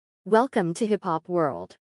Welcome to Hip Hop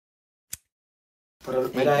World.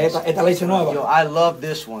 Pero mira, esta la hice nueva. Yo, I love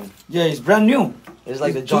this one. Yeah, it's brand new. It's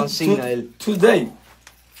like the John Cena. Today.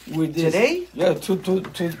 With this. Today? Yeah,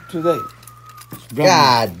 today.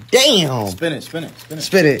 God damn. Spin it.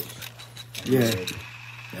 Spit it. Yeah. Yeah,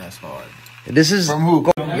 that's hard. This is From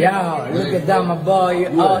who? Yo, look at that, my boy,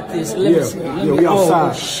 you artist. Let me we outside.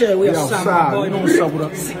 Oh, shit, we outside, my boy. You know what's up with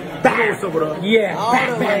us? What's up with us? Yeah, all back,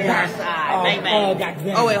 the way back, outside. Bang, bang.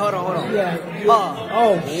 goddamn. Oh, wait, hold on. Yeah. Oh,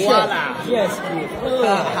 Oh, shit. voila. Yes,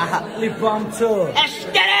 lilpump too. Let's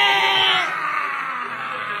get it!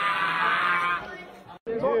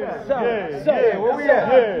 Where we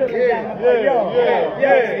at?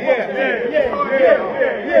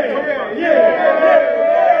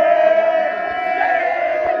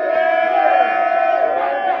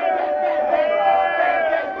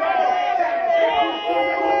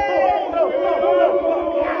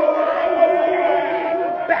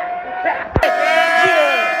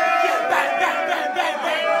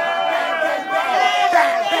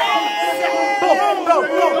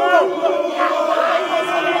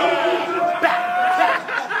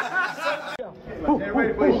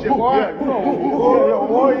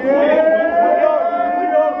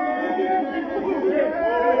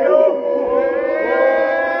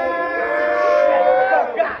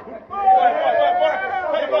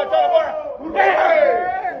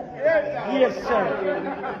 Yes, sir.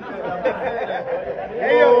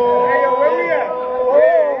 Hey, yo, where we at? Hold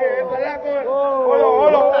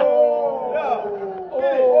on.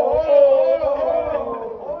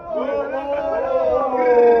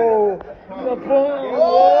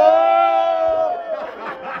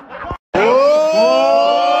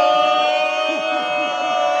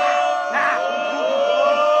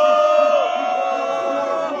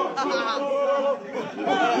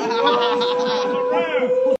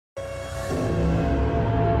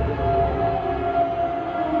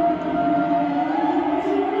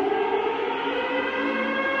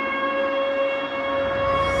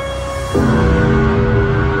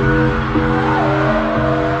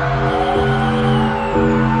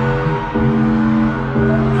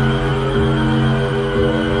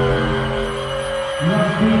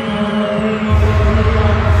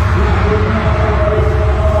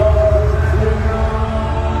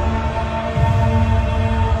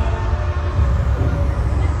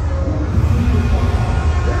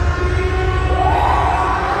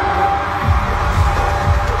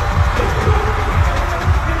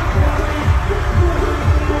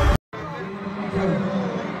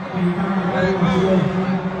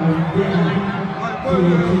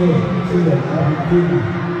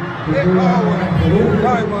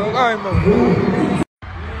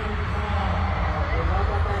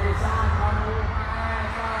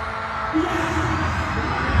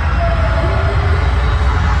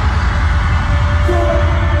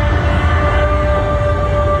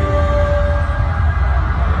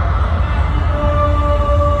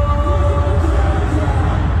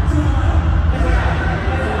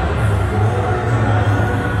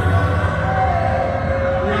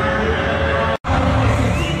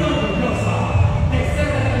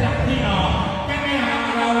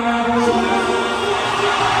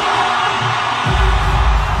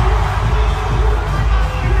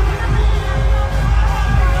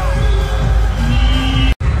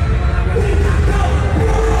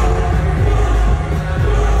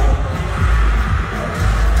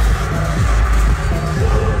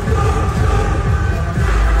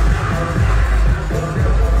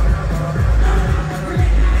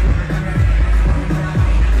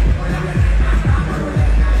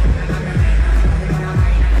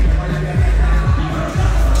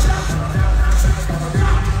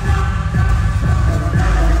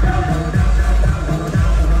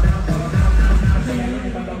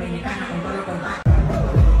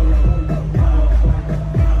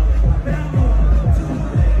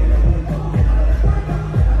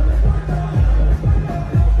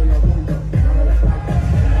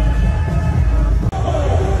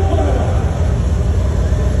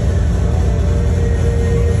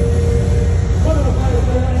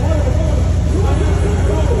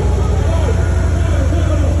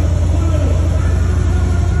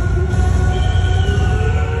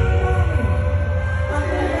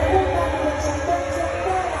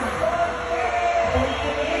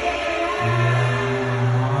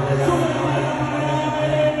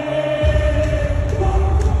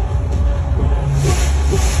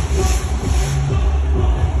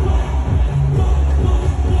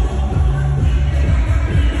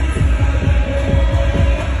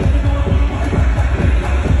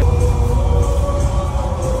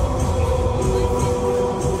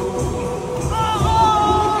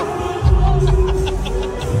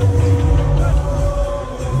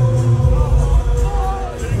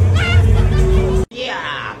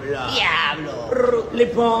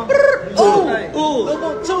 lilpump. Ooh, ooh,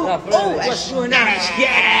 ooh, that's you and I.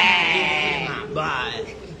 Yeah, my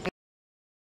boy.